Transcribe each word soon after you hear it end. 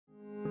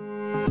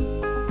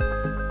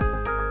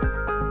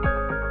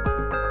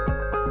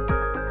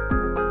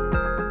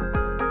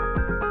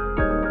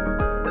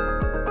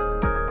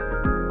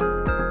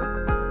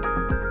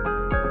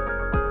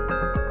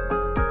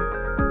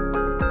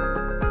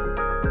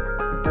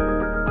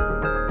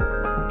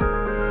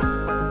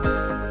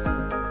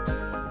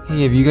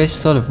Hey, have you guys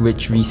thought of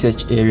which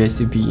research areas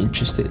you'd be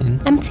interested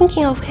in? I'm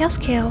thinking of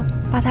healthcare,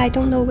 but I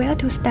don't know where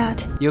to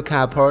start. You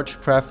can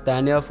approach Prof.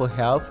 Daniel for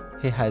help.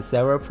 He has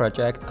several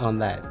projects on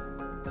that.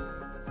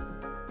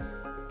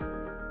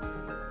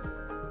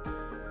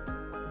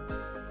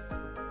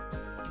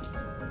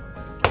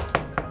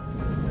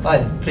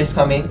 Hi, please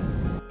come in.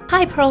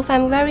 Hi Prof,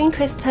 I'm very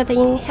interested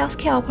in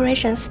healthcare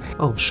operations.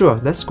 Oh, sure,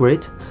 that's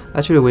great.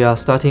 Actually, we are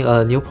starting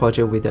a new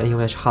project with the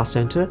NUHS Heart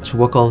Center to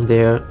work on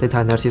their data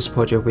analytics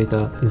project with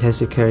the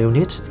intensive care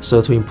unit,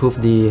 so to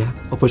improve the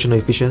operational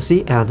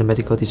efficiency and the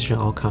medical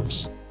decision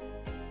outcomes.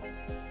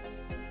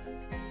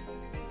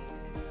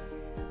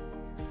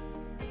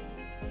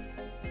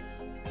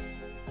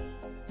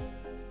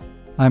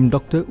 I'm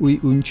Dr. Wee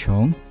Eun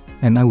Cheong,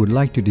 and I would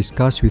like to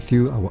discuss with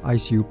you our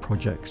ICU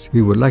projects.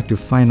 We would like to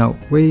find out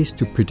ways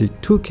to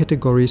predict two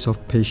categories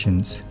of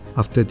patients.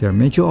 After their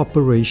major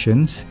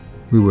operations,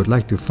 we would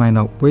like to find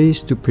out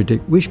ways to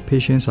predict which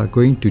patients are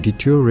going to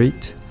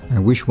deteriorate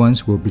and which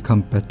ones will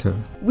become better.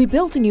 We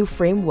built a new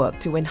framework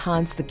to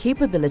enhance the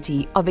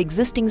capability of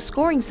existing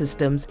scoring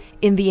systems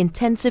in the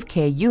intensive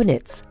care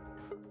units.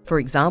 For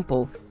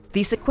example,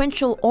 the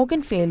sequential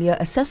organ failure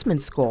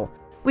assessment score,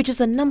 which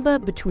is a number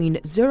between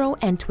 0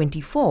 and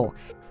 24,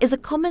 is a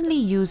commonly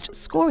used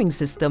scoring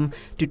system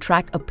to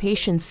track a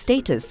patient's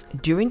status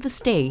during the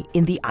stay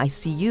in the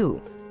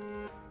ICU.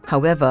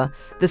 However,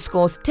 the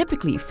scores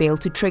typically fail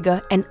to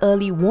trigger an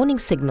early warning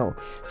signal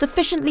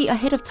sufficiently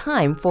ahead of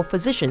time for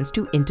physicians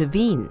to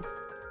intervene.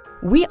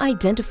 We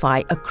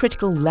identify a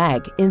critical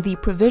lag in the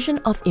provision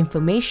of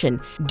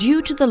information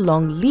due to the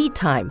long lead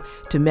time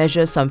to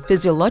measure some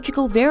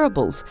physiological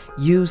variables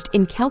used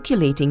in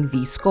calculating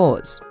these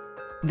scores.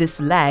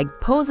 This lag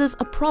poses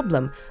a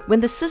problem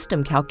when the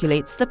system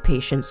calculates the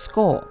patient's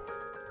score.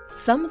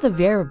 Some of the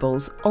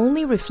variables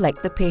only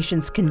reflect the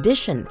patient's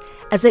condition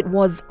as it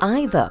was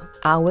either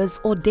hours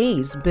or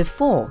days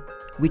before,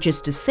 which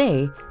is to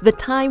say, the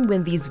time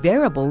when these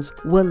variables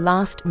were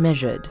last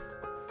measured.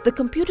 The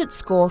computed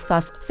score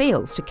thus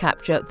fails to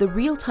capture the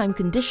real-time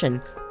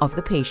condition of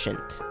the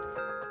patient.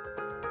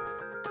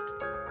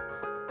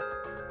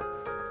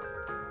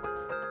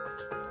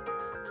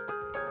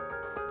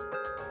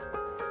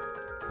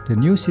 The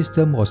new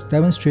system was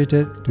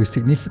demonstrated to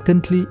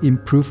significantly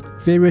improve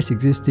various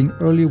existing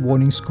early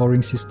warning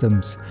scoring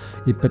systems.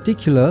 In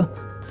particular,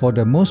 for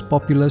the most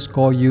popular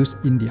score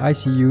used in the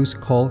ICUs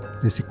called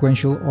the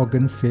Sequential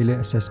Organ Failure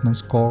Assessment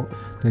Score,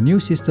 the new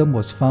system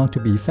was found to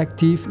be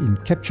effective in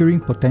capturing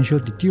potential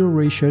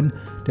deterioration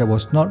that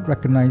was not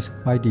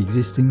recognized by the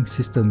existing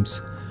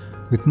systems.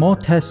 With more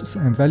tests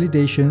and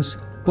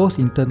validations, both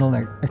internal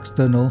and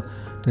external,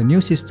 the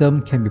new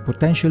system can be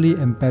potentially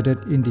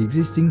embedded in the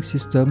existing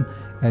system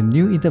and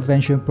new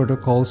intervention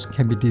protocols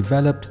can be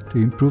developed to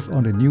improve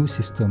on the new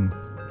system.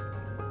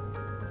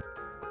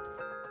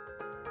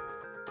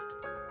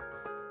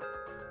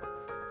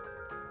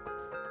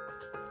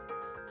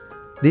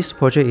 This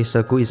project is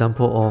a good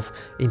example of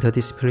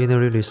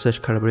interdisciplinary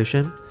research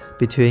collaboration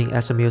between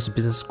SMU's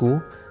Business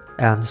School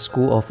and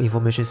School of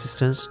Information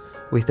Systems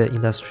with the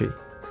industry,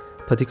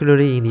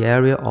 particularly in the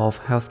area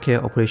of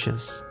healthcare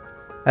operations.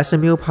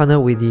 SMU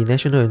partnered with the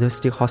National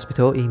University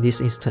Hospital in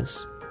this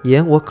instance.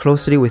 Yan worked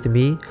closely with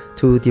me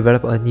to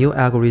develop a new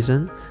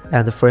algorithm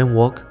and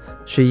framework.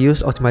 She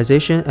used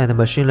optimization and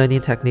machine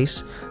learning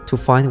techniques to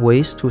find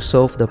ways to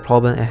solve the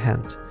problem at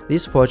hand.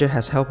 This project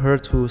has helped her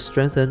to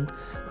strengthen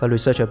her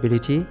research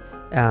ability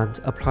and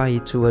apply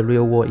it to a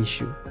real-world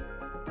issue.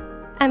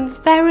 I'm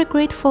very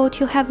grateful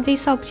to have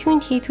this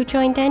opportunity to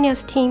join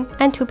Daniel's team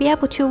and to be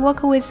able to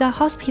work with the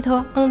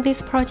hospital on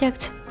this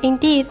project.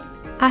 Indeed,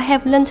 I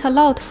have learned a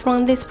lot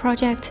from this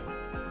project.